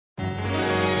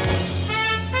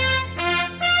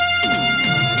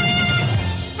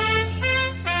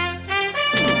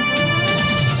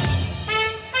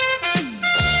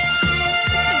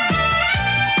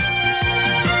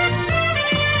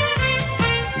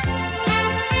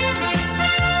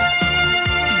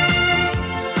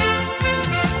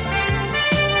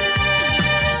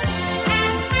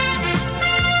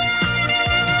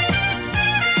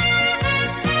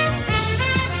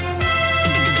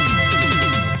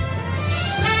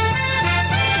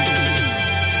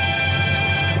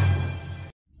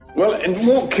it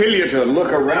won't kill you to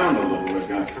look around a little,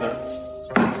 Augusta.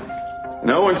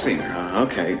 No one's seen her.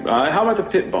 Okay. How about the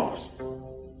pit boss?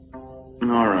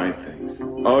 All right, thanks.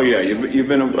 Oh, yeah, you've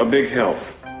been a big help.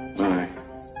 Bye.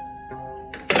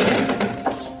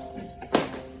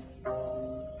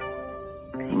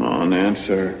 Come on,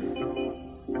 answer.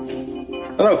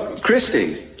 Hello,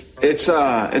 Christy. It's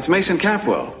Mason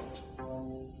Capwell.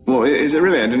 Well, is it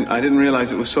really? I didn't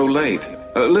realize it was so late.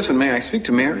 Listen, may I speak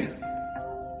to Mary?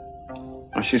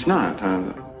 Oh, she's not.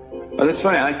 Oh, that's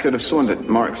funny. I could have sworn that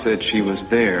Mark said she was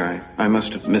there. I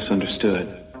must have misunderstood.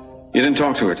 You didn't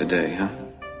talk to her today, huh?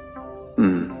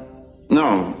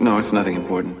 No, it's nothing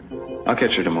important. I'll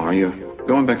catch her tomorrow. You're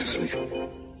going back to sleep.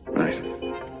 Right.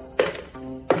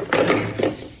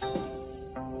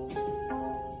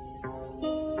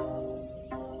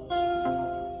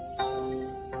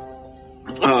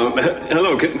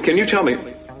 Hello, can you tell me?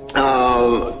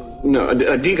 No,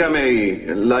 dígame,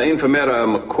 la enfermera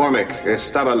McCormick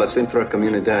estaba en la centro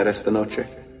comunidad esta noche?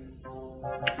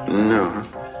 No.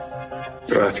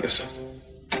 Gracias.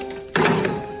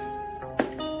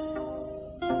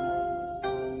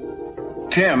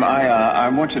 Tim, I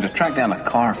want you to track down a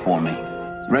car for me.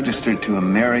 It's registered to a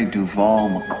Mary Duval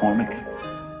McCormick.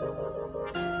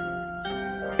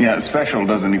 Yeah, special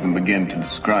doesn't even begin to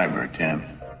describe her, Tim.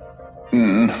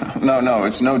 No,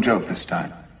 it's no joke this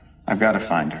time. I've got to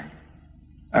find her.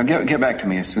 Get back to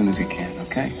me as soon as you can,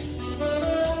 okay?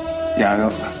 Yeah,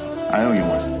 I owe you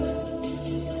one.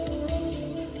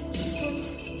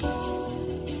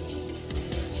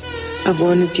 I've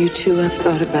wanted you to. I've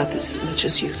thought about this as much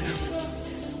as you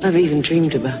do. I've even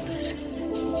dreamed about this.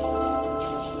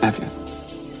 Have you?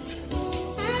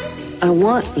 I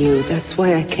want you. That's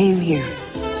why I came here.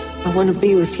 I want to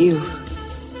be with you.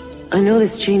 I know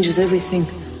this changes everything.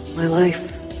 My life.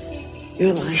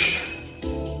 Your life.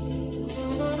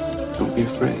 Don't be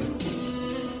afraid.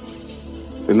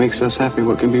 If it makes us happy,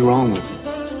 what can be wrong with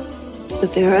it?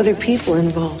 But there are other people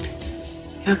involved.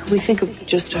 How can we think of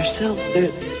just ourselves? There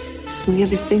are so many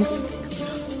other things to think about.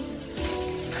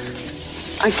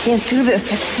 I can't do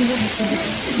this. I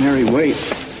can't. Mary, wait.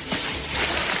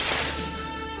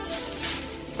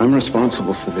 I'm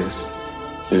responsible for this.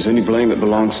 If there's any blame that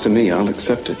belongs to me, I'll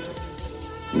accept it.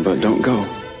 But don't go.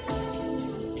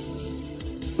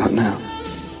 Not now.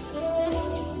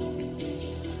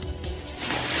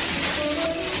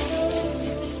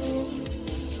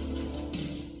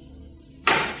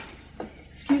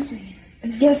 Excuse me.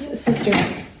 Yes, sister.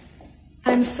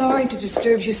 I'm sorry to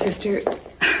disturb you, sister.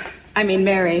 I mean,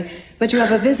 Mary, but you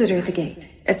have a visitor at the gate.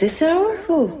 At this hour?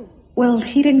 Who? Well,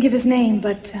 he didn't give his name,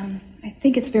 but I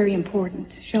think it's very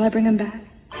important. Shall I bring him back?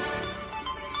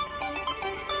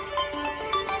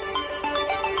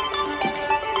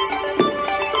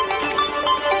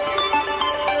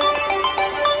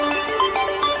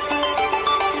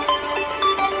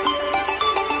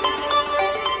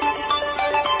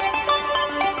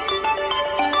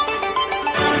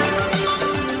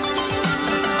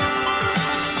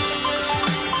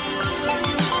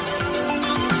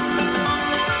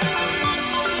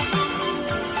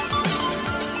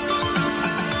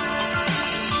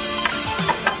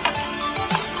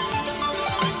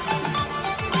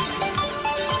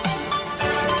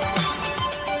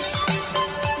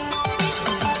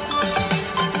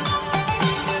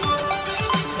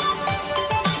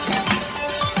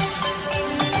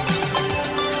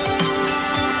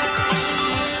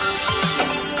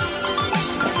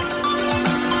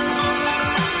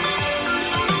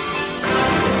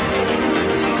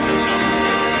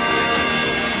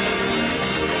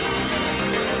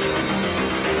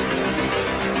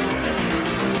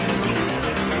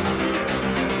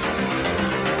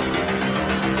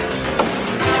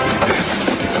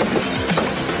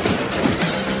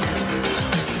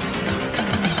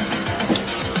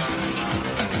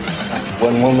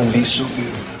 One woman be so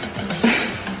beautiful.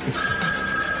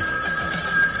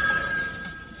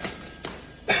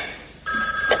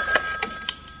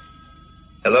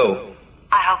 Hello.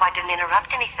 I hope I didn't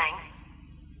interrupt anything.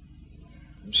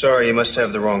 I'm sorry, you must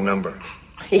have the wrong number.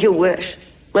 You wish.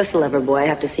 Listen, lover boy, I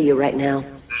have to see you right now.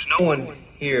 There's no one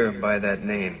here by that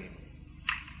name.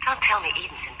 Don't tell me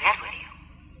Eden's in bed with you.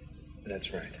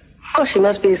 That's right. Oh, she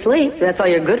must be asleep. That's all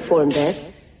you're good for in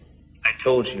bed. I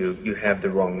told you, you have the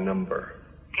wrong number.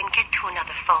 Then get to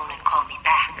another phone and call me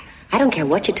back. I don't care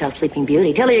what you tell Sleeping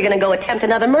Beauty. Tell her you're going to go attempt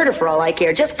another murder for all I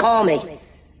care. Just call me.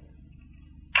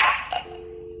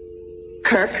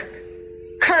 Kirk?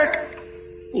 Kirk!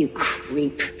 You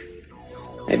creep.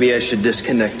 Maybe I should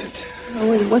disconnect it.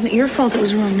 Oh, it wasn't your fault it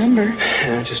was the wrong number.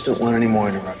 I just don't want any more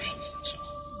interruptions, that's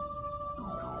all.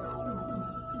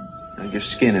 Now, your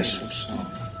skin is so soft.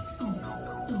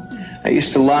 I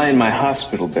used to lie in my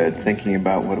hospital bed thinking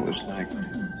about what it was like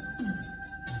to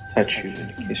touch you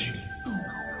and to kiss you.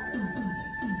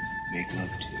 Make love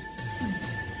to you.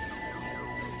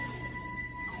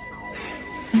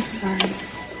 I'm sorry.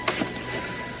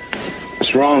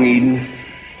 What's wrong, Eden?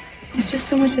 It's just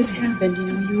so much has happened, you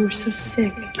know. You were so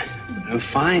sick. I'm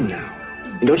fine now.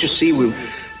 And don't you see, we've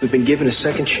been given a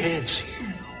second chance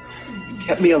here. You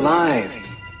kept me alive.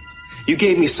 You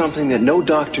gave me something that no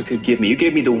doctor could give me. You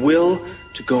gave me the will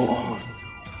to go on.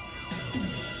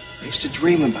 I used to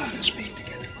dream about us being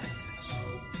together like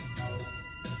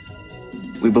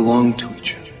this. We belong to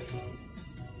each other.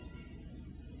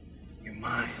 You're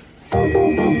mine.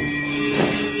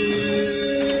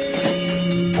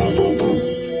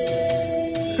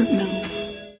 No.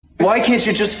 Why can't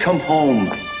you just come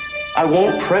home? I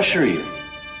won't pressure you.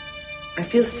 I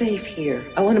feel safe here.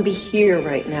 I want to be here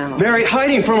right now. Mary,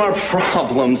 hiding from our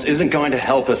problems isn't going to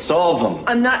help us solve them.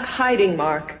 I'm not hiding,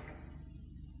 Mark.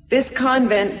 This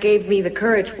convent gave me the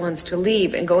courage once to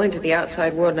leave and go into the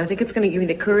outside world, and I think it's going to give me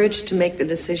the courage to make the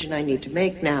decision I need to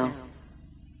make now.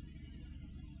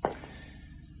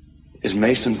 Is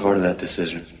Meyson part of that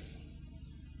decision?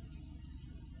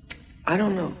 I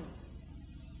don't know.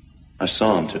 I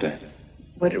saw him today.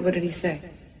 What did he say?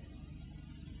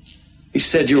 He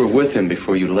said you were with him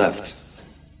before you left.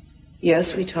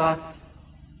 Yes, we talked.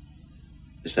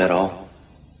 Is that all?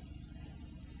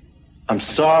 I'm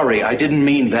sorry, I didn't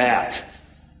mean that.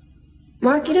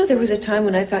 Mark, you know, there was a time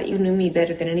when I thought you knew me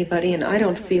better than anybody, and I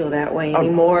don't feel that way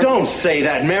anymore. Oh, don't say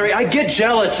that, Mary. I get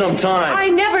jealous sometimes. I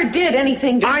never did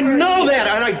anything to I know that,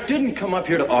 and I didn't come up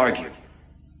here to argue.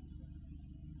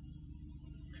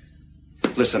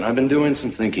 Listen, I've been doing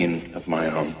some thinking of my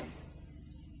own.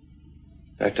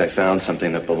 In fact, I found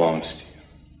something that belongs to you.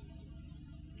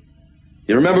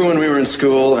 You remember when we were in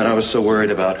school and I was so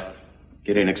worried about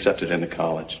getting accepted into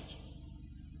college?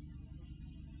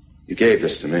 You gave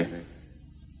this to me.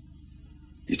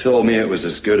 You told me it was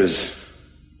as good as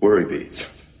worry beads.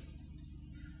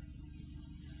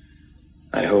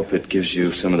 I hope it gives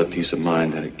you some of the peace of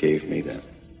mind that it gave me then.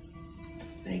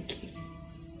 Thank you.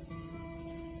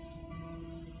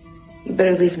 You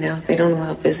better leave now. They don't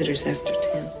allow visitors after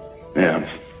 10. Yeah, I'm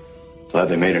glad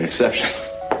they made an exception.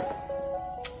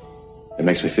 It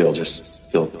makes me feel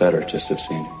better just to have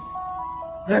seen you.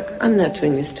 Mark, I'm not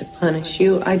doing this to punish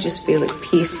you. I just feel at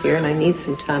peace here, and I need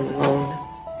some time alone.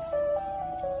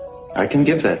 I can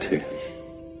give that to you.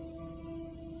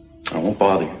 I won't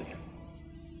bother you.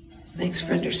 Thanks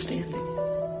for understanding.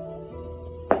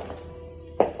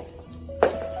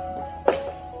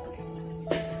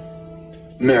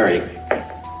 Mary,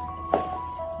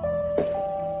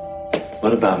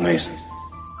 what about Meyson?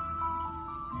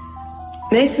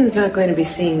 Mason's not going to be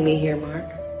seeing me here, Mark.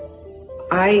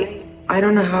 I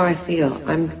don't know how I feel.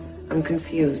 I'm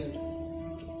confused.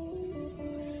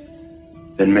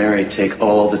 Then, Mary, take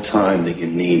all the time that you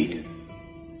need.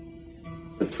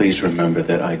 But please remember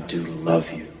that I do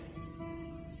love you.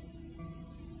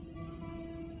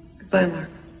 Goodbye, Mark.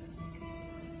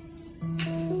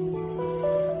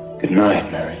 Good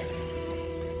night, Mary.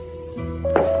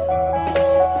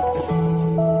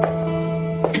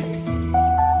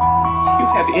 Do you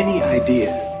have any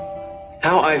idea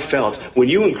how I felt when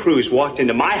you and Cruz walked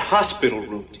into my hospital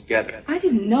room together? I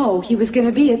didn't know he was going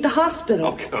to be at the hospital.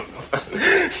 Oh, come on.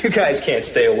 You guys can't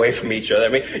stay away from each other. I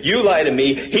mean, you lie to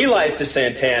me, he lies to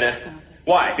Santana.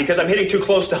 Why? Because I'm hitting too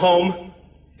close to home?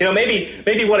 You know,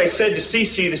 maybe what I said to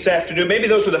Cece this afternoon, maybe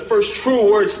those were the first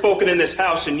true words spoken in this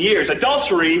house in years.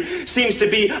 Adultery seems to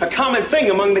be a common thing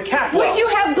among the Capwells. Would you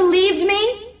have believed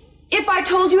me if I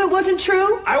told you it wasn't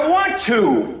true? I want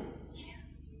to.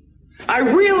 I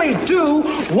really do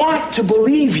want to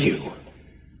believe you.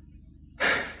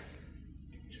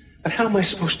 But how am I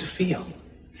supposed to feel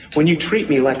when you treat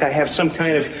me like I have some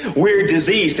kind of weird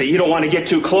disease that you don't want to get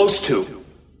too close to?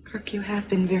 Kirk, you have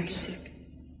been very sick.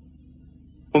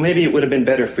 Well, maybe it would have been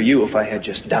better for you if I had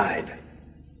just died.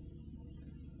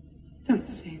 Don't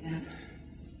say that.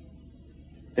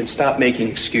 Then stop making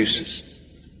excuses.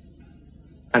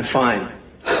 I'm fine.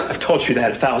 I've told you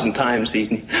that 1,000 times,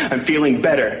 Eden. I'm feeling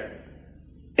better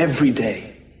every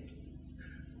day.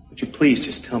 Would you please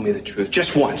just tell me the truth?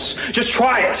 Just once. Just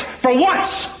try it. For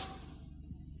once!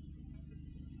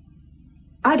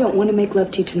 I don't want to make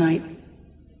love to you tonight.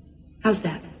 How's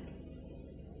that?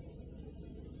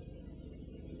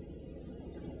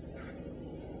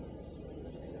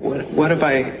 What have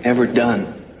I ever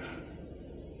done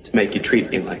to make you treat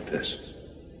me like this?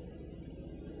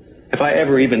 Have I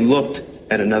ever even looked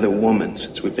at another woman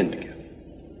since we've been together?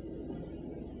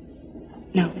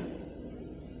 No.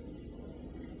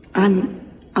 I'm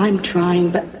I'm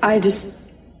trying, but I just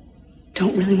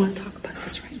don't really want to talk about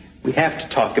this right now. We have to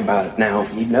talk about it now,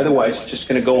 Eden. Otherwise, it's just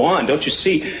going to go on. Don't you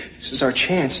see? This is our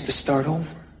chance to start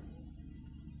over.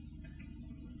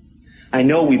 I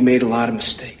know we've made a lot of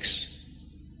mistakes.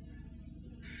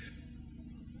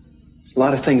 A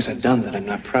lot of things I've done that I'm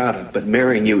not proud of, but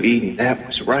marrying you, Eden, that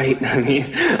was right. I mean,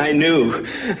 I knew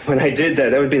when I did that,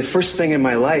 that would be the first thing in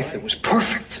my life that was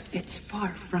perfect. It's far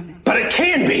from it. But it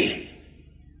can be.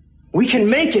 We can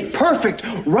make it perfect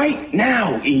right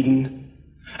now, Eden.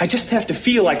 I just have to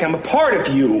feel like I'm a part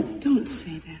of you. Don't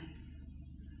say that.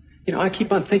 You know, I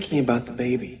keep on thinking about the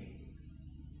baby.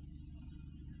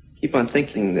 Keep on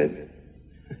thinking that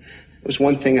there was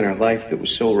one thing in our life that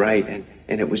was so right,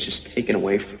 and it was just taken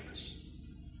away from us.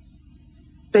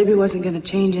 Baby wasn't going to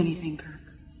change anything, Kirk.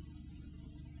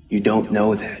 You don't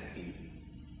know that.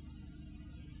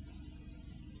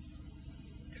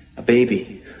 A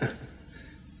baby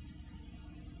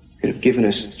could have given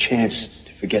us the chance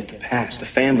to forget the past. A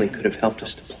family could have helped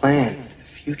us to plan for the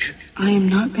future. I am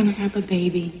not going to have a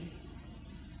baby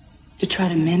to try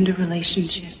to mend a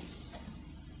relationship.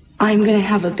 I'm going to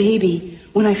have a baby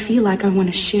when I feel like I want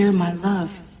to share my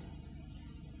love.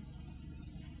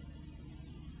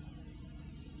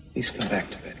 Please come back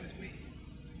to bed with me.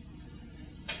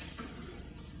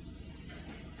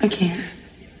 I can't.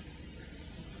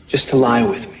 Just to lie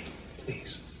with me,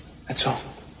 please. That's all.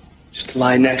 Just to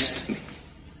lie next to me.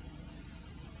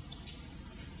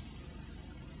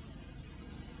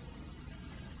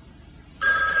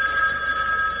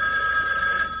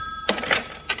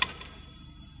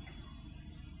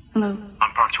 Hello?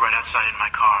 I'm parked right outside in my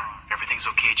car. Everything's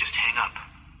okay, just hang up.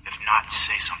 If not,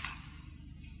 say something.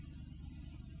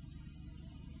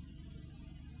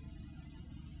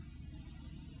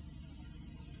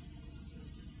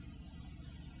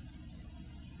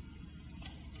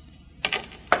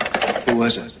 Who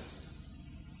was it?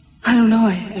 I don't know.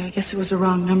 I guess it was a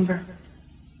wrong number.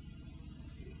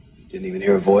 You didn't even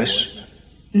hear a voice?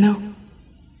 No.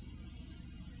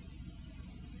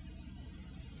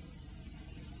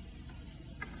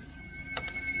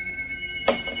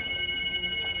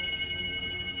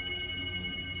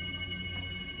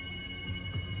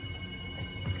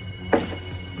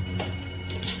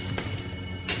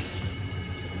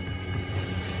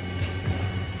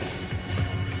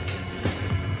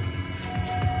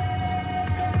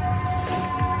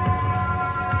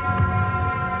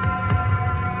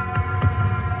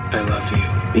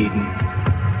 Eden.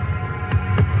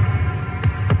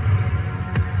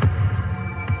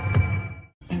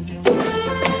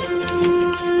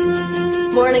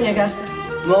 Morning, Augusta.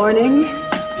 Morning.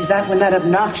 Is that when that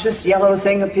obnoxious yellow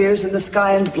thing appears in the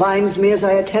sky and blinds me as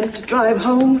I attempt to drive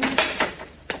home?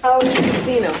 How was the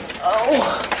casino?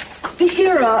 Oh, the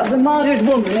era of the modern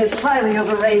woman is highly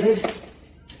overrated.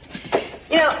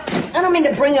 You know, I don't mean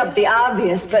to bring up the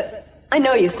obvious, but I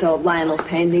know you sold Lionel's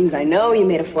paintings. I know you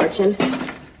made a fortune.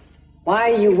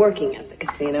 Why are you working at the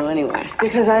casino anyway?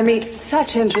 Because I meet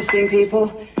such interesting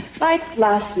people. Like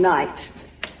last night.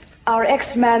 Our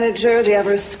ex-manager, the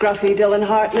ever-scruffy Dylan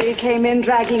Hartley, came in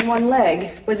dragging one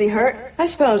leg. Was he hurt? I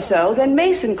suppose so. Then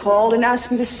Meyson called and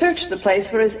asked me to search the place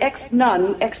for his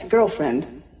ex-nun,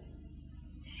 ex-girlfriend.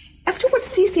 After what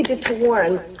Cece did to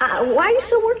Warren, why are you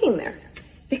still working there?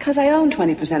 Because I own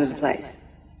 20% of the place.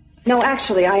 No,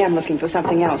 actually, I am looking for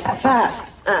something else.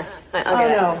 Fast.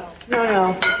 Okay.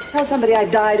 No. Tell somebody I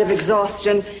died of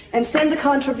exhaustion and send the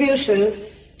contributions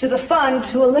to the fund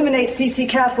to eliminate C.C.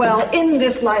 Capwell in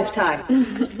this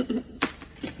lifetime.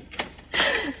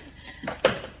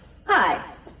 Hi.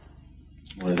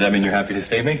 Well, does that mean you're happy to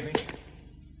save me?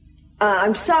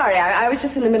 I'm sorry. I was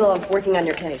just in the middle of working on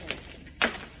your case.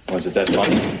 Was it that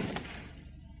funny?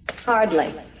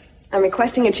 Hardly. I'm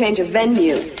requesting a change of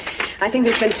venue. I think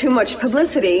there's been too much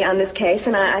publicity on this case,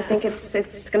 and I think it's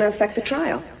going to affect the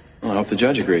trial. Well, I hope the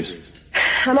judge agrees.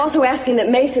 I'm also asking that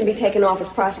Meyson be taken off as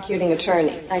prosecuting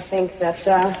attorney. I think that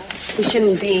he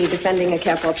shouldn't be defending a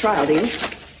Capwell trial, do you?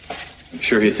 I'm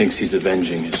sure he thinks he's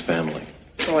avenging his family.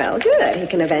 Well, good. He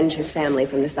can avenge his family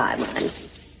from the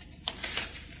sidelines.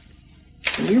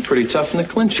 You're pretty tough in the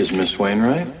clinches, Miss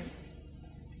Wainwright.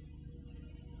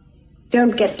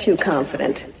 Don't get too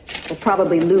confident. We'll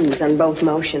probably lose on both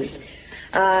motions.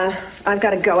 I've got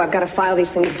to go. I've got to file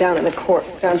these things down in the court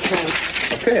downtown.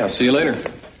 Okay, I'll see you later.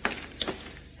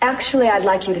 Actually, I'd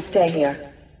like you to stay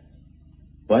here.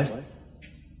 What?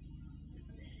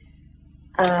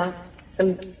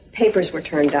 Some papers were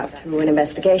turned up through an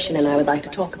investigation, and I would like to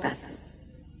talk about them.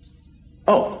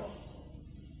 Oh.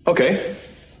 Okay.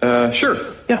 Sure.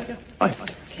 Yeah, fine.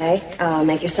 Okay,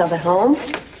 make yourself at home.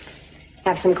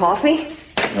 Have some coffee.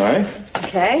 All right.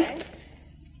 Okay.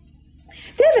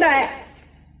 David,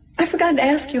 I forgot to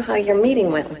ask you how your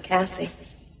meeting went with Cassie.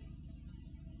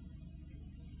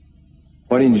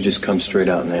 Why didn't you just come straight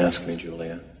out and ask me,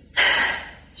 Julia?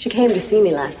 She came to see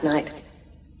me last night.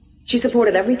 She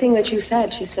supported everything that you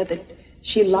said. She said that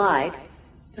she lied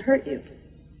to hurt you.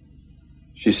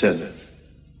 She said that?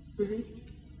 Mm-hmm.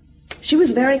 She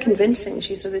was very convincing.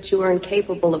 She said that you were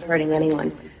incapable of hurting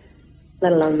anyone,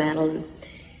 let alone Madeline.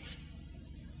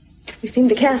 You seemed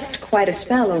to cast quite a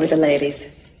spell over the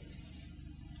ladies.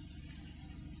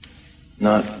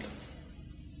 Not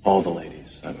all the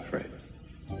ladies, I'm afraid.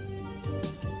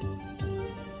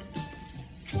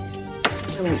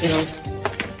 I want you to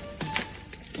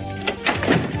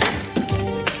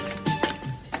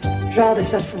Draw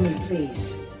this up for me,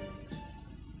 please.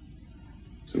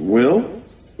 It's a will?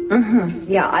 Mm-hmm.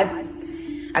 Yeah,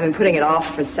 I've been putting it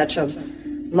off for such a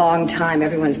long time.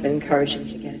 Everyone's been encouraging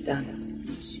me to get it done.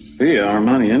 Sophia,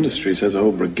 Armani Industries has a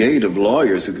whole brigade of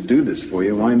lawyers who could do this for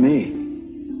you. Why me?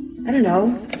 I don't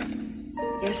know.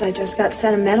 Guess I just got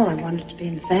sentimental. I wanted to be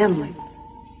in the family.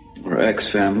 Or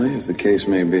ex-family, as the case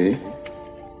may be.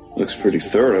 Looks pretty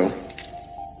thorough.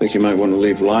 Think you might want to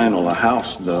leave Lionel a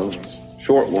house, though. It's a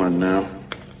short one now.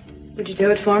 Would you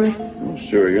do it for me? Oh,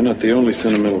 sure, you're not the only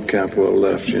sentimental Capwell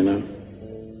left, you know.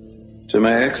 To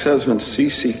my ex-husband,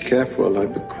 C.C. Capwell, I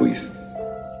bequeath.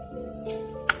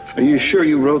 Are you sure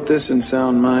you wrote this in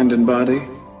sound mind and body?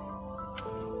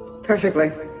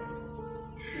 Perfectly.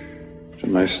 To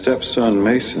my stepson,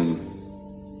 Meyson.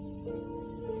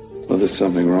 Well, there's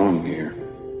something wrong here.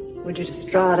 Would you just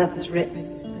draw it up as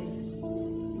written,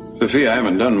 please? Sophia, I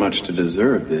haven't done much to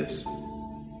deserve this.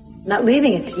 Not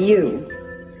leaving it to you.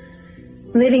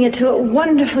 Leaving it to a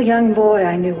wonderful young boy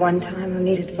I knew one time who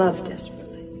needed love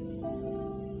desperately.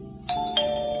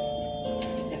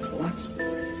 That's the locksmith.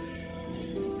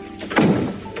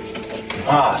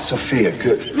 Ah, Sophia,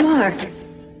 good. Mark.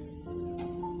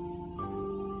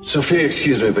 Sophia,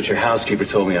 excuse me, but your housekeeper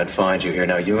told me I'd find you here.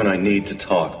 Now, you and I need to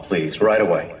talk, please, right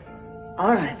away.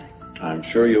 All right. I'm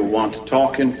sure you'll want to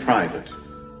talk in private.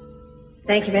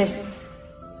 Thank you, Mason.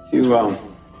 You,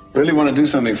 really want to do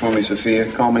something for me,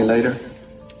 Sophia? Call me later.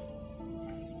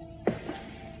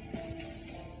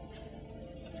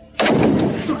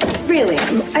 Really?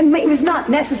 It was not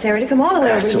necessary to come all the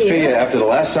way over Sophia, here. after the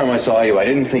last time I saw you, I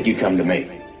didn't think you'd come to me.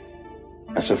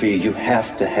 Now, Sophia, you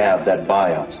have to have that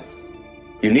biopsy.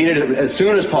 You need it as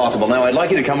soon as possible. Now, I'd like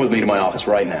you to come with me to my office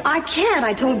right now. I can't.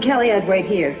 I told Kelly I'd wait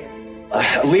here.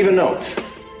 Leave a note.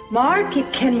 Mark,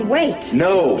 it can wait.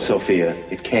 No, Sophia,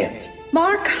 it can't.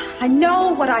 Mark, I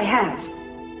know what I have.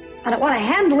 And I want to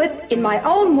handle it in my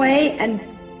own way and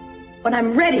when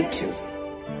I'm ready to.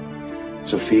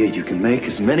 Sophia, you can make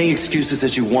as many excuses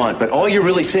as you want, but all you're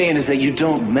really saying is that you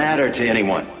don't matter to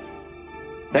anyone.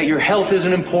 That your health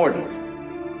isn't important.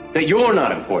 That you're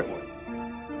not important.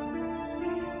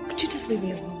 Could you just leave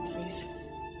me alone, please?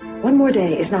 One more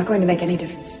day is not going to make any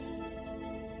difference.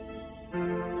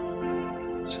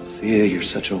 Sophia, you're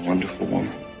such a wonderful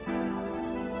woman.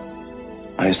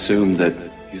 I assumed that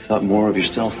you thought more of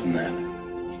yourself than that.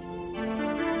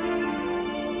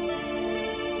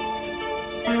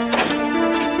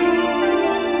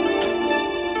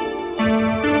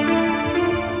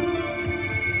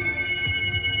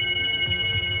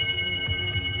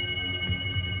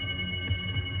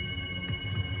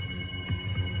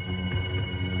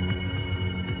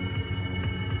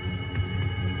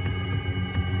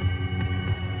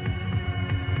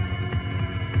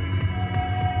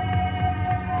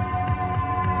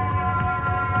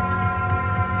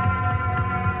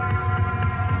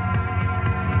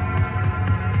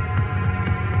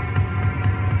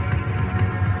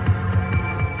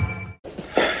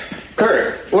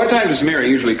 What time does Mary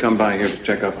usually come by here to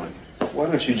check up on you? Why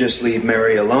don't you just leave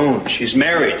Mary alone? She's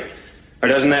married. Or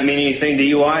doesn't that mean anything to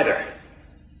you either?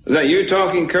 Is that you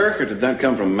talking, Kirk, or did that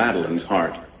come from Madeline's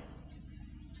heart?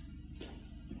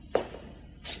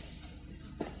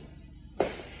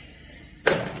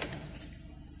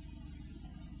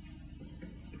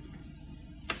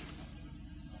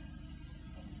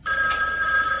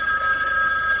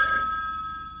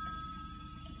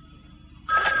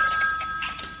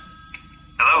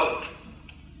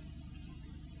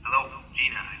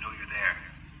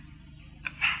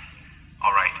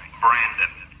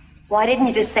 Why didn't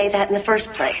you just say that in the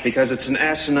first place? Because it's an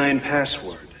asinine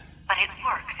password. But it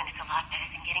works, and it's a lot better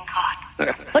than getting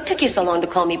caught. What took you so long to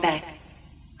call me back?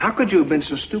 How could you have been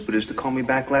so stupid as to call me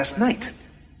back last night?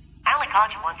 I only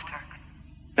called you once, Kirk.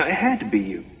 Now, it had to be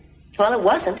you. Well, it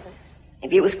wasn't.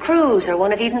 Maybe it was Cruz or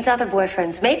one of Eden's other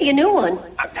boyfriends. Maybe a new one.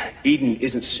 Eden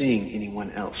isn't seeing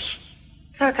anyone else.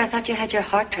 Kirk, I thought you had your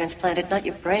heart transplanted, not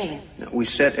your brain. No, we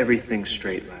set everything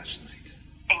straight last night.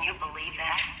 And you believe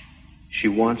that? She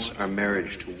wants our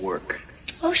marriage to work.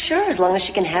 Oh, sure, as long as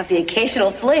she can have the occasional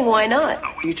fling, why not?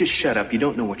 You just shut up. You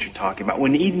don't know what you're talking about.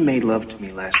 When Eden made love to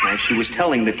me last night, she was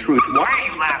telling the truth. Why are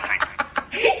you laughing?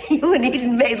 You and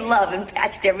Eden made love and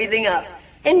patched everything up.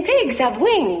 And pigs have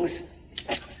wings.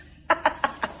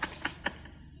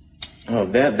 Oh,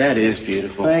 that is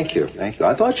beautiful. Thank you.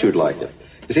 I thought you'd like it.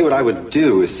 You see, what I would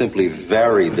do is simply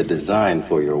vary the design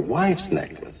for your wife's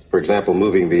necklace. For example,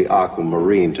 moving the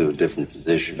aquamarine to a different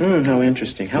position. How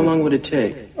interesting. How long would it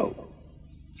take?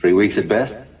 3 weeks at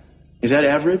best. Is that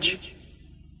average?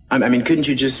 I mean, couldn't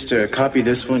you just copy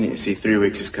this one? You see, 3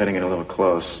 weeks is cutting it a little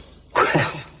close.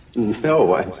 Well,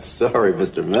 no, I'm sorry,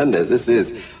 Mr. Mendez. This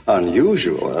is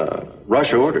unusual.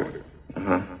 Rush order.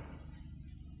 Uh-huh.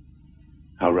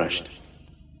 How rushed?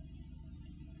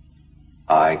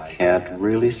 I can't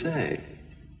really say.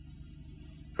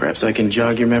 Perhaps I can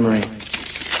jog your memory.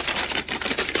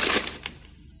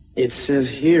 It says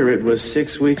here it was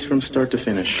 6 weeks from start to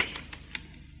finish.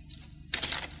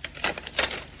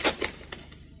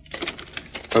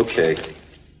 Okay.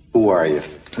 Who are you?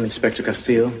 I'm Inspector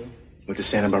Castillo with the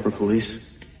Santa Barbara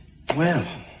Police. Well,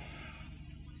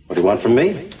 what do you want from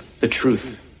me? The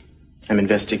truth. I'm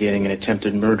investigating an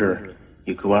attempted murder.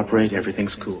 You cooperate,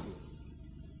 everything's cool.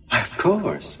 Of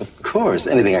course.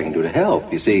 Anything I can do to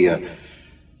help. You see, a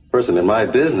person in my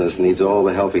business needs all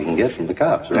the help he can get from the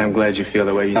cops, right? I'm glad you feel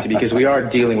that way, you see, because we are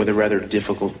dealing with a rather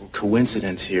difficult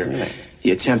coincidence here. Right. The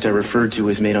attempt I referred to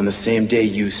was made on the same day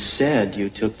you said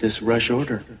you took this rush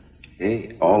order.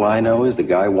 Hey, all I know is the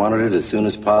guy wanted it as soon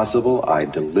as possible. I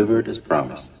delivered as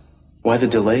promised. Why the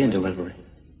delay in delivery?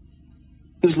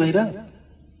 He was laid up.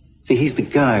 See, he's the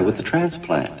guy with the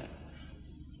transplant.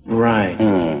 Right.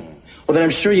 Well, then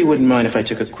I'm sure you wouldn't mind if I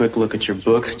took a quick look at your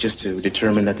books just to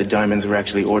determine that the diamonds were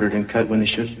actually ordered and cut when they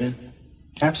should have been?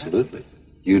 Absolutely.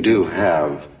 You do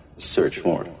have a search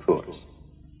warrant, of course.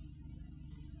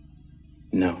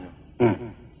 No.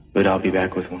 But I'll be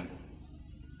back with one.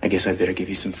 I guess I'd better give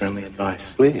you some friendly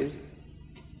advice. Please.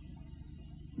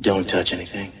 Don't touch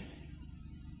anything.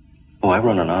 Oh, I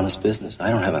run an honest business. I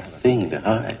don't have a thing to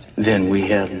hide. Then we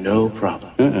have no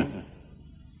problem.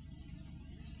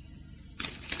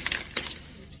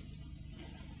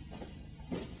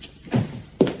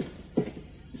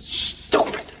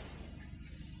 Stupid.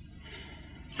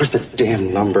 Where's the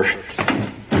damn number?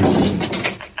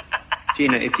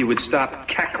 Gina, if you would stop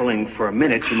cackling for a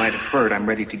minute, you might have heard I'm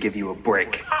ready to give you a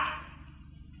break.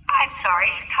 I'm sorry.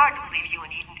 It's just hard to believe you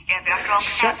and Eden together after all this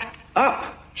happened.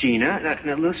 Up, Gina.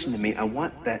 Now listen to me. I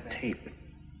want that tape.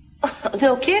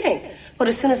 No kidding. But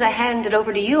as soon as I hand it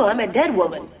over to you, I'm a dead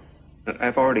woman.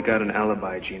 I've already got an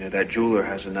alibi, Gina. That jeweler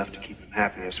has enough to keep him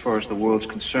happy. As far as the world's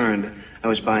concerned, I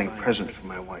was buying a present for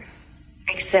my wife.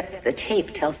 Except that the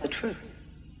tape tells the truth.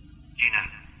 Gina,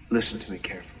 listen to me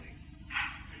carefully.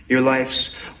 Your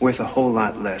life's worth a whole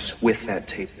lot less with that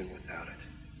tape than without it.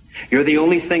 You're the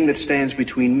only thing that stands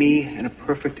between me and a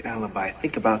perfect alibi.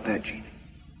 Think about that, Gina.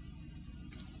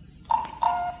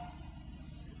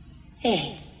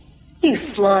 Hey, you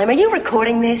slime, are you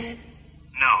recording this?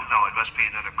 No, it must be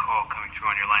another call coming through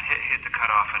on your line. Hit the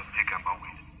cutoff and pick up. I'll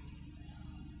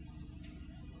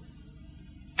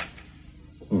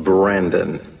wait.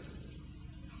 Brandon.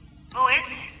 Who is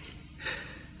this?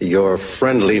 Your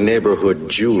friendly neighborhood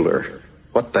jeweler.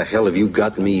 What the hell have you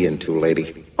got me into,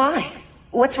 lady? Why?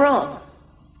 What's wrong?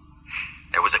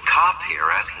 There was a cop here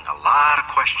asking a lot of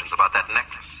questions about that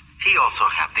necklace. He also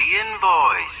had the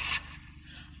invoice.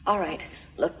 All right.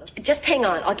 Look, just hang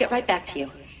on. I'll get right back to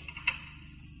you.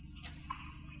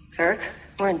 Kirk,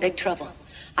 we're in big trouble.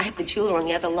 I have the jeweler on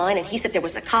the other line, and he said there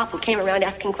was a cop who came around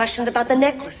asking questions about the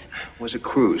necklace. Was it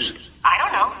Cruz? I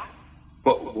don't know.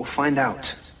 Well, we'll find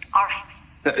out. All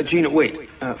right. Gina, wait.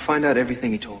 Find out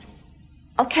everything he told you.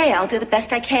 Okay, I'll do the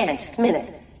best I can. Just a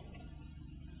minute.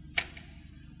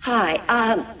 Hi,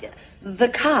 the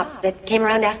cop that came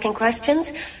around asking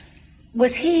questions,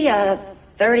 was he,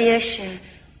 30-ish,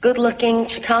 good-looking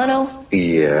Chicano?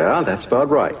 Yeah, that's about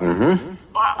right.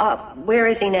 Where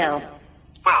is he now?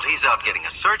 Well, he's out getting a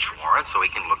search warrant so he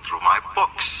can look through my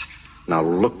books. Now,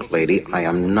 look, lady, I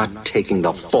am not taking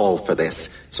the fall for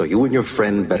this. So you and your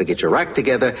friend better get your act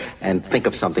together and think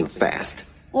of something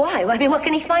fast. Why? I mean, what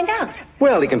can he find out?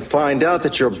 Well, he can find out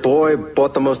that your boy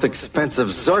bought the most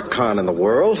expensive zircon in the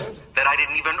world. That I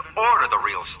didn't even order the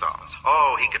real stones.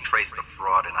 Oh, he could trace the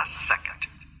fraud in a second.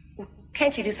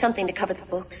 Can't you do something to cover the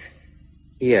books?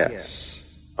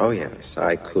 Yes. Oh, yes,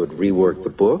 I could rework the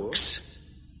books.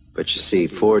 But you see,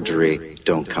 forgery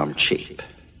don't come cheap.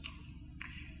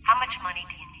 How much money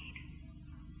do you need?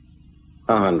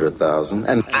 100,000,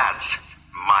 and that's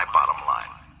my bottom line.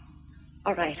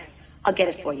 All right, I'll get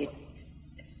it for you.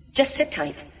 Just sit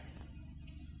tight.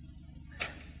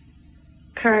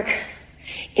 Kirk,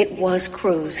 it was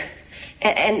Cruz.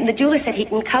 And the jeweler said he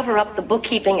can cover up the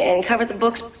bookkeeping and cover the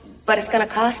books, but it's going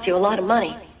to cost you a lot of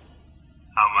money.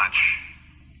 How much?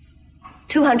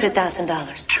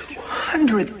 $200,000.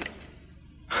 200?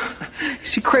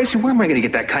 Is he crazy? Where am I going to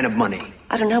get that kind of money?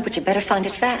 I don't know, but you better find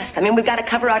it fast. I mean, we've got to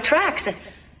cover our tracks.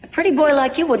 A pretty boy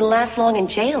like you wouldn't last long in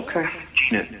jail, Kirk.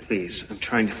 Gina, please, I'm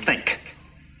trying to think.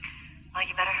 Well,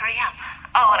 you better hurry up.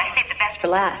 Oh, and I saved the best for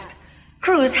last.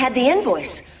 Cruz had the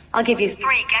invoice. I'll give you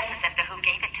 3 guesses as to who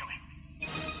gave it to him.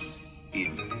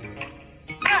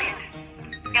 Brilliant.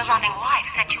 Your loving wife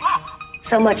set you up.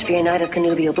 So much for your night of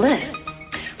connubial bliss.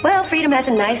 Well, freedom has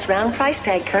a nice round price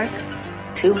tag, Kirk.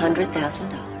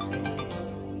 $200,000.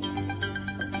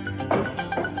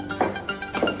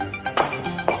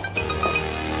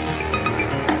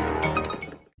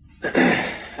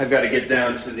 I've got to get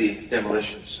down to the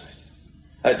demolition site.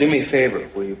 Do me a favor,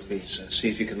 will you please? See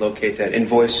if you can locate that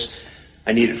invoice.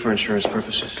 I need it for insurance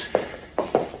purposes.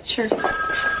 Sure.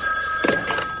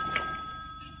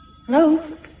 Hello?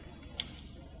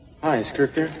 Hi, is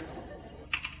Kirk there?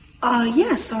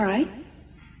 Yes, all right.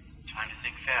 Time to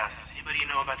think fast. Does anybody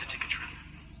know about the ticket trip?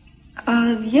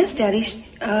 Yes, Daddy.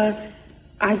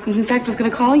 I, in fact, was going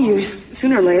to call you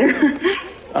sooner or later.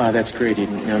 That's great,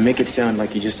 Eden. Now, make it sound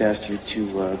like he just asked you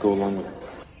to go along with it.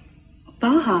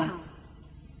 Baja.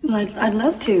 Well, I'd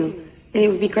love to. It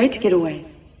would be great to get away.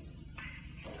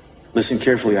 Listen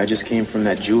carefully. I just came from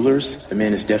that jeweler's. The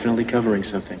man is definitely covering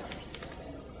something.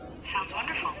 Sounds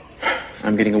wonderful.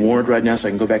 I'm getting a warrant right now so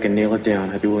I can go back and nail it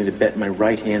down. I'd be willing to bet my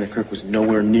right hand that Kirk was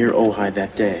nowhere near Ojai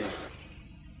that day.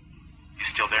 You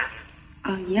still there?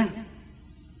 Yeah.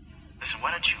 Listen,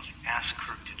 why don't you ask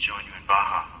Kirk to join you in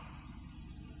Baja?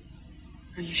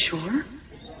 Are you sure?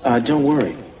 Don't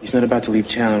worry. He's not about to leave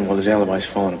town while his alibi's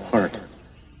falling apart.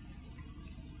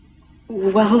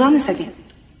 Well, hold on a second.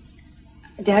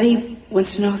 Daddy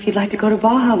wants to know if you'd like to go to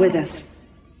Baja with us.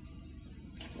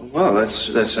 Well, that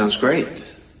sounds great.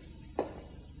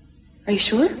 Are you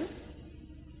sure?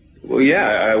 Well, yeah,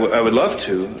 I would love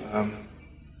to.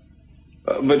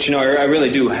 But, you know, I really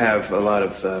do have a lot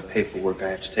of paperwork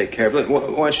I have to take care of. Why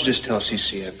don't you just tell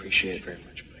CC I appreciate it very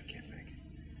much, but I can't make it.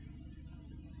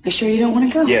 Are you sure you don't want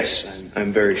to go? Yes,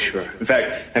 I'm very sure. In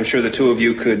fact, I'm sure the two of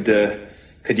you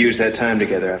could use that time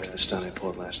together after the stunt I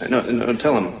pulled last night. No,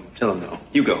 tell him no.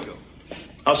 You go.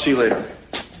 I'll see you later.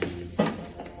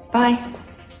 Bye.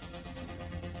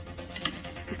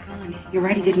 He's gone. You're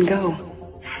right, he didn't go.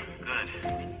 Good.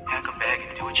 Pack a bag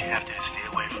and do what you have to stay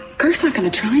away from him. Kirk's not going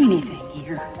to try anything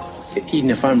here. Eden,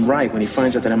 if I'm right, when he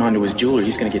finds out that I'm onto his jeweler,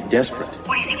 he's going to get desperate.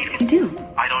 What do you think he's going to do?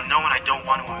 I don't know and I don't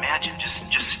want to imagine. Just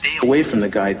stay away. Away from the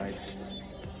guy.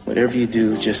 Whatever you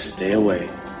do, just stay away.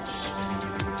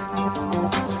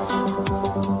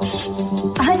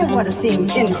 I don't want to seem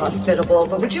inhospitable,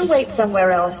 but would you wait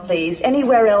somewhere else, please?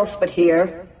 Anywhere else but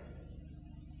here?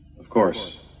 Of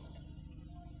course.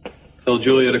 Tell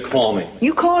Julia to call me.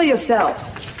 You call yourself.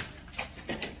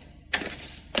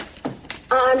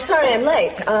 I'm sorry I'm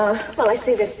late. Well, I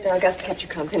see that Augusta kept you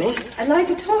company. I'd like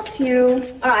to talk to you.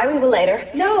 All right, we will later.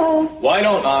 No. Why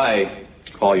don't I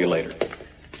call you later?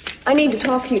 I need to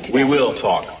talk to you today. We will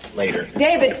talk later.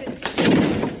 David.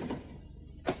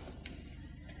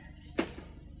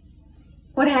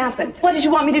 What happened? What did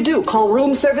you want me to do? Call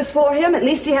room service for him? At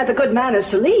least he had the good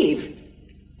manners to leave.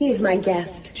 He's my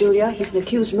guest. Julia, he's an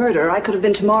accused murderer. I could have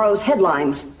been tomorrow's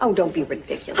headlines. Oh, don't be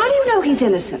ridiculous. How do you know he's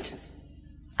innocent?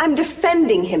 I'm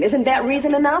defending him. Isn't that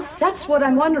reason enough? That's what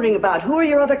I'm wondering about. Who are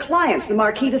your other clients? The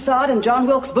Marquis de Sade and John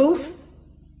Wilkes Booth?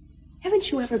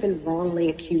 Haven't you ever been wrongly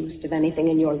accused of anything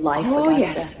in your life, Oh, Augusta?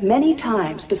 yes, many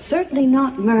times, but certainly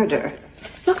not murder.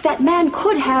 Look, that man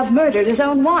could have murdered his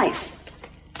own wife.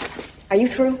 Are you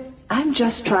through? I'm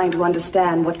just trying to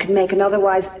understand what could make an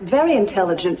otherwise very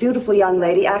intelligent, beautiful young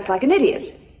lady act like an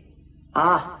idiot.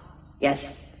 Ah,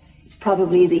 yes. It's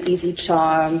probably the easy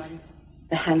charm,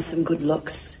 the handsome good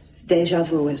looks. It's deja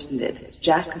vu, isn't it? It's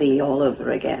Jack Lee all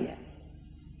over again.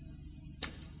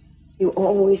 You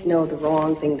always know the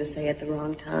wrong thing to say at the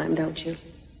wrong time, don't you?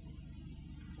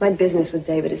 My business with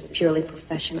David is purely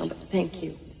professional, but thank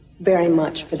you very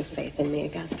much for the faith in me,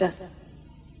 Augusta.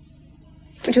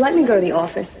 Would you like me to go to the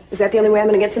office? Is that the only way I'm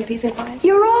going to get some peace and quiet?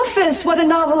 Your office? What a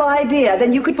novel idea.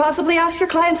 Then you could possibly ask your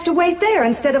clients to wait there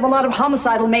instead of a lot of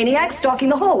homicidal maniacs stalking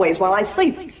the hallways while I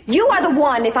sleep. You are the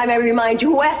one, if I may remind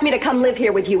you, who asked me to come live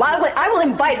here with you. I will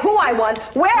invite who I want,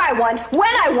 where I want,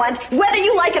 when I want, whether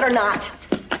you like it or not.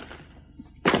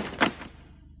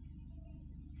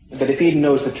 But if Eden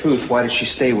knows the truth, why did she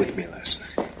stay with me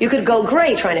last night? You could go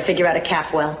gray trying to figure out a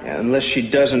cap well. Yeah, unless she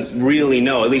doesn't really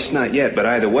know, at least not yet. But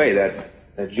either way,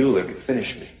 that jeweler could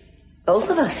finish me. Both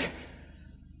of us.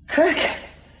 Kirk.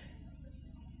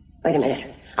 Wait a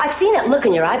minute. I've seen that look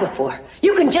in your eye before.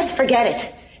 You can just forget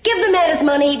it. Give the man his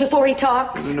money before he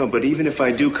talks. No, but even if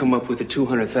I do come up with the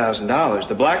 $200,000,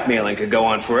 the blackmailing could go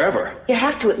on forever. You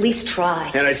have to at least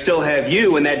try. And I still have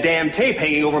you and that damn tape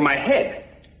hanging over my head.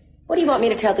 What do you want me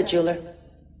to tell the jeweler?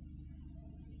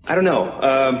 I don't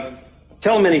know.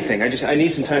 Tell him anything. I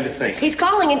need some time to think. He's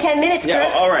calling in 10 minutes, Kirk.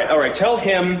 Yeah, all right. Tell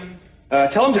him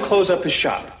to close up the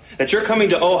shop. That you're coming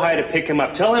to Ojai to pick him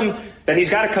up. Tell him that he's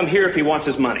got to come here if he wants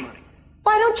his money.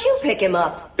 Why don't you pick him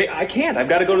up? I can't. I've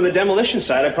got to go to the demolition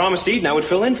site. I promised Eden I would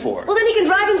fill in for her. Well, then he can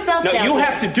drive himself down. No, you here.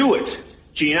 have to do it,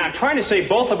 Gina. I'm trying to save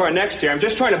both of our necks here. I'm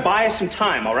just trying to buy us some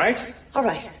time, all right? All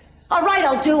right. All right,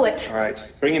 I'll do it. All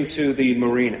right. Bring him to the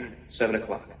marina, 7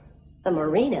 o'clock. The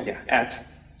marina? Yeah, at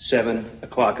 7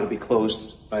 o'clock. It'll be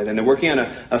closed by then. They're working on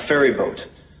a ferry boat.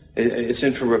 It's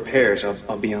in for repairs.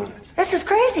 I'll be on it. This is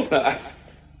crazy.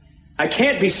 I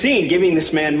can't be seen giving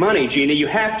this man money, Gina. You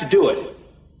have to do it.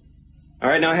 All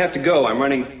right, now I have to go. I'm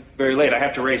running very late. I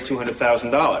have to raise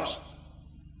 $200,000.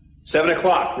 7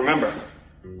 o'clock, remember.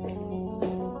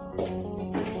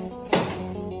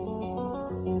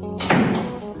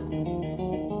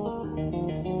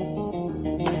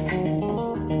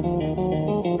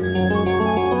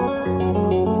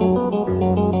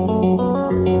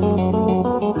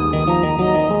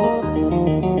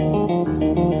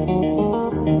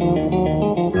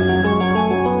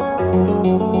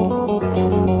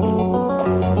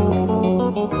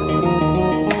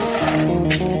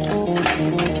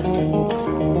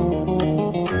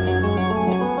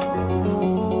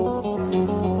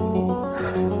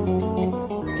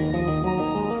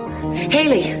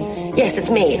 Yes,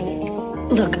 it's me.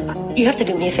 Look, you have to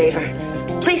do me a favor.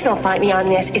 Please don't fight me on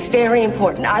this. It's very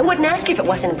important. I wouldn't ask you if it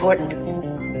wasn't important.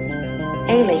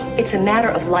 Haley, it's a matter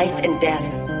of life and death.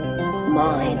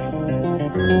 Mine.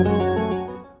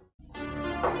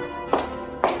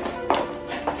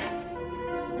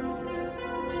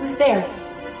 Who's there?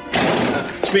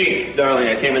 It's me, darling.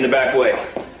 I came in the back way.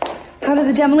 How did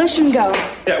the demolition go?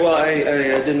 Yeah, well, I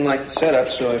didn't like the setup,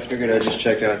 so I figured I'd just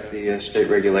check out the state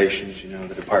regulations, you know,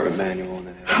 the department manual.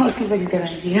 And Oh, this seems like a good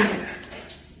idea.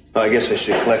 Well, I guess I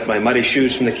should collect my muddy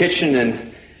shoes from the kitchen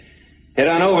and head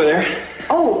on over there.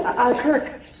 Oh,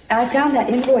 Kirk, I found that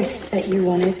invoice that you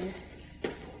wanted.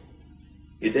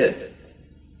 You did?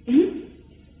 Mm-hmm.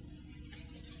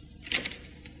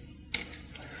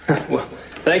 Well,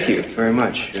 thank you very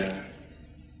much.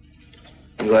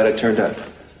 I'm glad it turned up.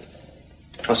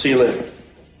 I'll see you later.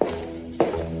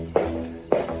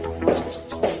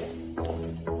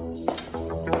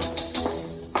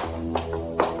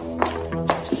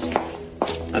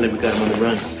 I think we got him on the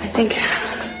run. I think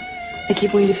I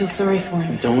keep wanting to feel sorry for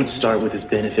him. Don't start with his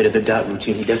benefit of the doubt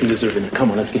routine. He doesn't deserve it. Now, come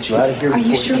on, let's get you out of here. Are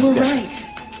you sure we're right?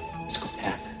 Let's go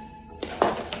pack.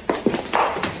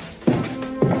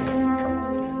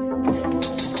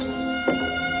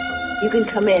 You can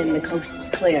come in. The coast is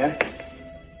clear.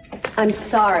 I'm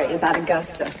sorry about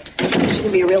Augusta. She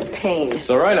can be a real pain. It's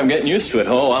all right. I'm getting used to it.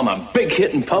 Oh, I'm a big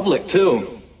hit in public,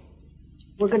 too.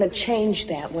 We're going to change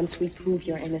that once we prove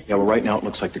you're innocent. Yeah, well, right now it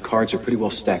looks like the cards are pretty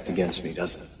well stacked against me,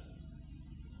 doesn't it?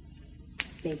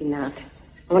 Maybe not.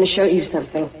 I want to show you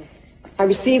something. I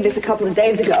received this a couple of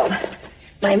days ago.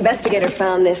 My investigator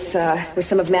found this with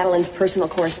some of Madeline's personal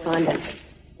correspondence.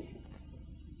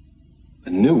 A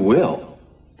new will?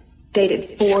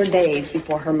 Dated 4 days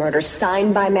before her murder,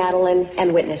 signed by Madeline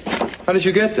and witnessed. How did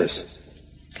you get this?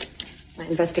 My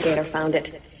investigator found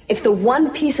it. It's the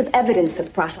one piece of evidence that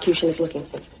the prosecution is looking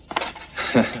for.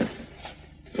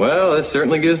 Well, this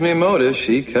certainly gives me a motive.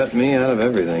 She cut me out of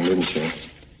everything, didn't she?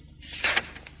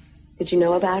 Did you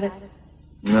know about it?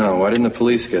 No, why didn't the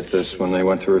police get this when they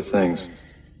went through her things?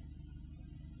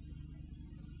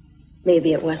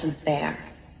 Maybe it wasn't there.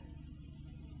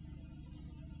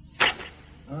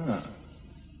 Ah.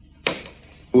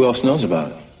 Who else knows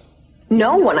about it?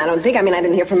 No one, I don't think. I mean, I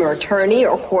didn't hear from her attorney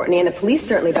or Courtney, and the police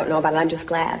certainly don't know about it. I'm just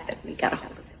glad that we got a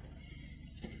hold of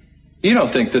it. You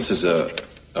don't think this is a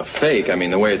fake? I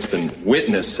mean, the way it's been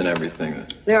witnessed and everything.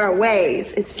 There are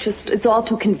ways. It's all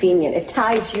too convenient. It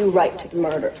ties you right to the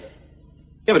murder.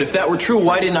 Yeah, but if that were true,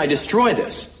 why didn't I destroy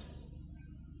this?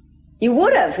 You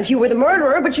would have if you were the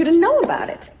murderer, but you didn't know about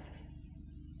it.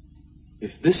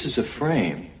 If this is a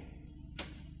frame,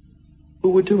 who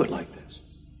would do it like this?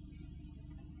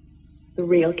 The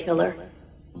real killer.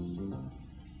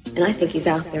 And I think he's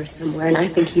out there somewhere, and I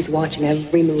think he's watching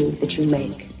every move that you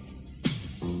make.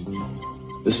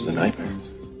 This is a nightmare.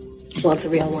 Well, it's a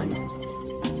real one.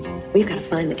 We've got to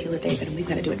find the killer, David, and we've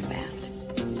got to do it fast.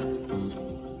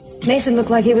 Meyson looked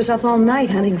like he was up all night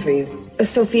hunting for you.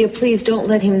 Sophia, please don't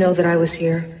let him know that I was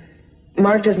here.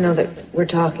 Mark doesn't know that we're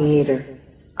talking either.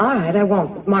 All right, I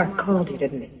won't. Mark called you,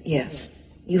 didn't he? Yes.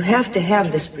 You have to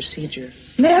have this procedure.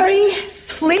 Mary,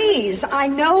 please. I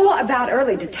know about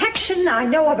early detection. I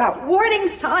know about warning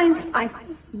signs.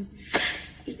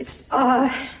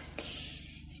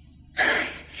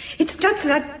 It's just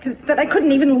that I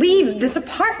couldn't even leave this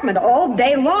apartment all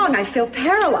day long. I feel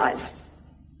paralyzed.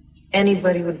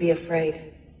 Anybody would be afraid.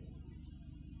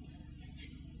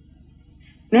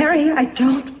 Mary, I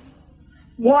don't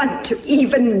want to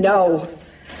even know.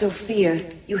 Sophia,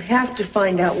 you have to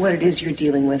find out what it is you're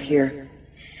dealing with here.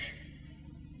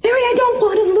 Mary, I don't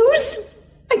want to lose.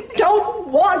 I don't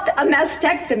want a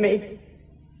mastectomy.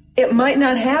 It might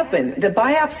not happen. The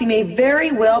biopsy may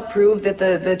very well prove that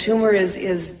the tumor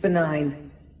is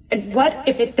benign. And what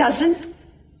if it doesn't?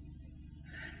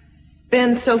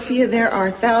 Then, Sophia, there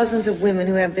are thousands of women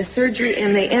who have this surgery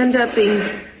and they end up being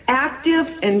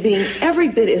active and being every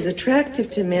bit as attractive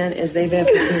to men as they've ever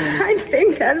been. I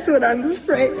think that's what I'm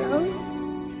afraid of.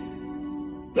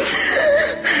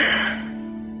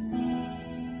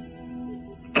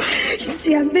 You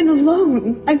see, I've been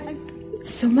alone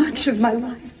so much of my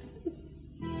life.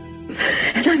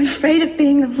 And I'm afraid of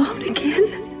being alone again.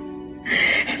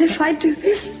 And if I do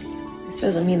this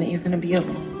doesn't mean that you're going to be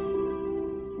alone.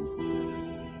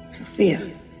 Sophia,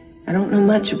 I don't know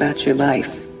much about your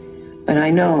life, but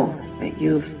I know that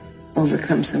you've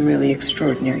overcome some really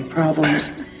extraordinary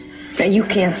problems. Now, you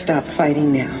can't stop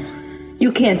fighting now.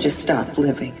 You can't just stop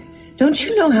living. Don't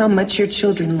you know how much your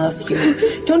children love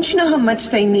you? Don't you know how much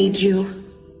they need you?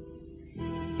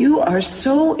 You are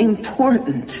so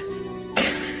important.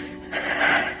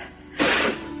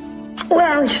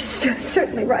 Well, you're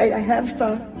certainly right. I've had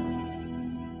to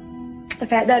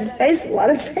face a lot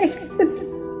of things.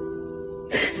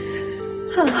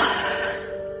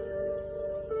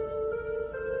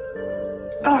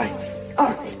 All right.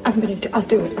 I'll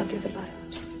do it. I'll do the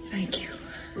biopsy. Thank you.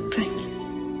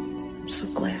 I'm so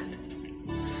glad.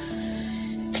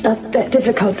 It's not that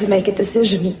difficult to make a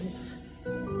decision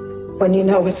when you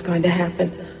know what's going to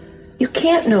happen. You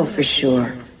can't know for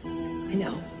sure. I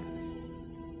know.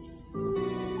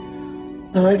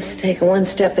 Well, let's take it one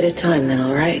step at a time then,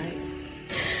 all right?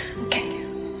 Okay.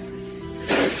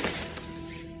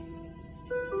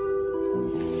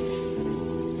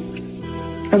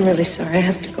 I'm really sorry. I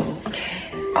have to go.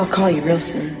 Okay. I'll call you real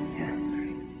soon.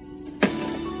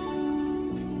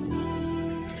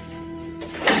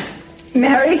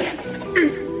 Mary,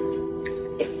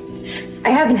 I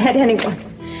haven't had anyone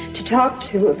to talk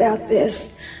to about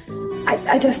this.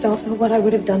 I just don't know what I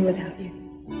would have done without you.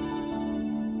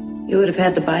 You would have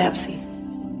had the biopsy.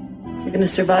 You're going to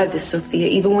survive this, Sophia.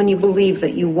 Even when you believe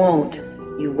that you won't,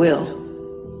 you will.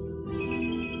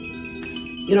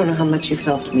 You don't know how much you've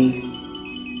helped me.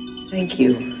 Thank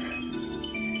you.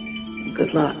 And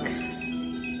good luck.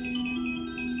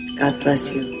 God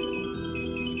bless you.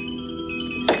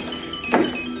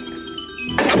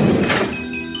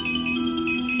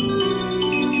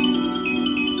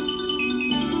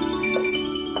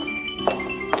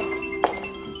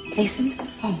 Meyson?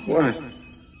 Oh, what?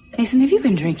 Meyson, have you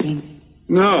been drinking?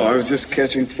 No, I was just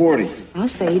catching 40. I'll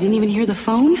say, you didn't even hear the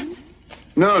phone?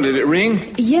 No, did it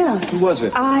ring? Yeah. Who was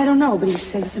it? I don't know, but he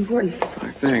says it's important.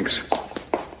 Thanks.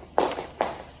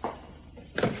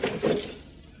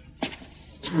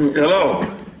 Hello.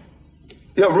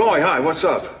 Yeah, Roy, hi, what's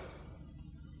up?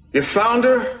 You found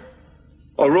her?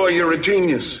 Oh, Roy, you're a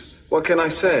genius. What can I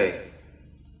say?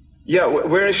 Yeah,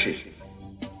 where is she?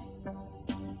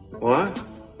 What?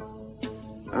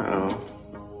 Uh-oh.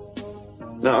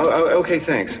 No, okay,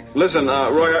 thanks. Listen,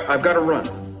 Roy, I've got to run.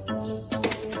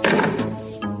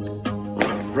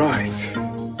 Right.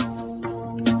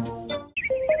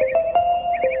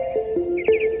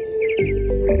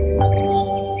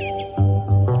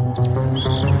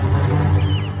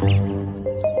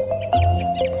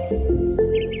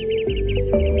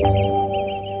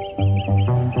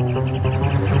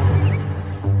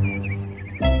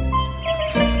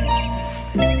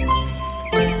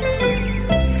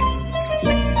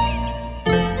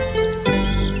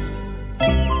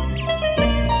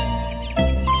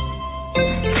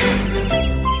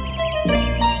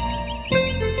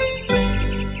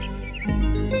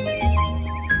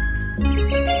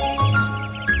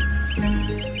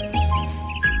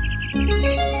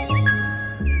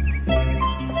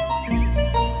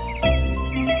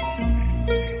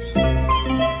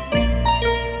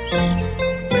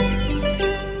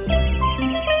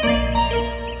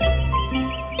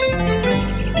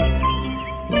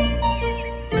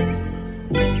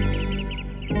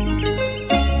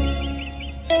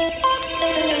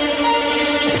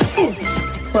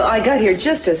 here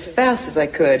just as fast as I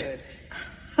could.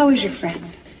 How is your friend?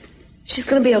 She's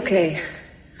gonna be okay.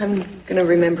 I'm gonna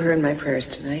remember her in my prayers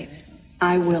tonight.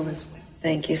 I will as well.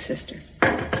 Thank you, sister.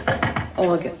 Oh,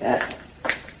 I'll get that.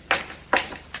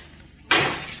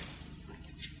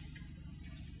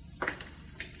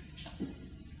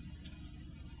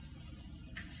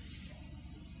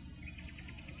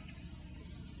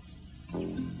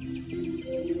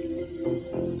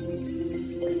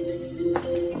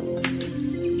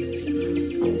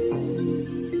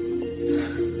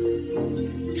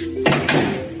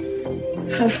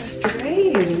 How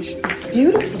strange. It's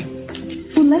beautiful.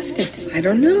 Who left it? I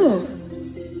don't know.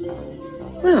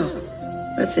 Well,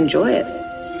 let's enjoy it.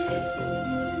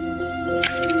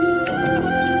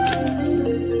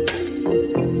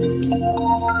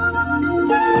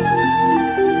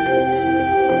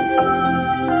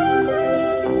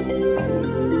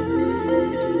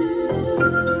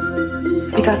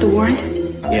 You got the warrant?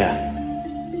 Yeah.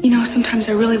 You know, sometimes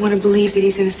I really want to believe that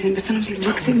he's innocent, but sometimes he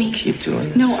looks at me. Keep doing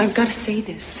this. No, I've got to say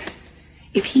this.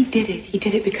 If he did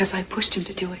it because I pushed him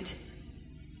to do it.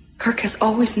 Kirk has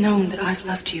always known that I've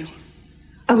loved you.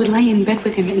 I would lay in bed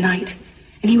with him at night,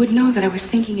 and he would know that I was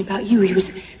thinking about you.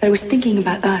 That I was thinking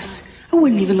about us. I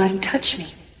wouldn't even let him touch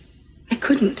me. I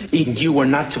couldn't. Eden, you are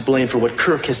not to blame for what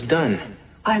Kirk has done.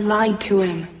 I lied to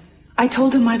him. I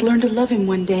told him I'd learn to love him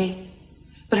one day,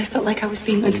 but I felt like I was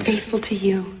being unfaithful to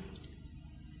you.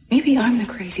 Maybe I'm the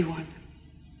crazy one.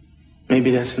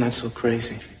 Maybe that's not so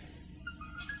crazy.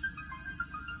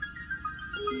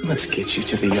 Let's get you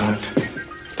to the yacht.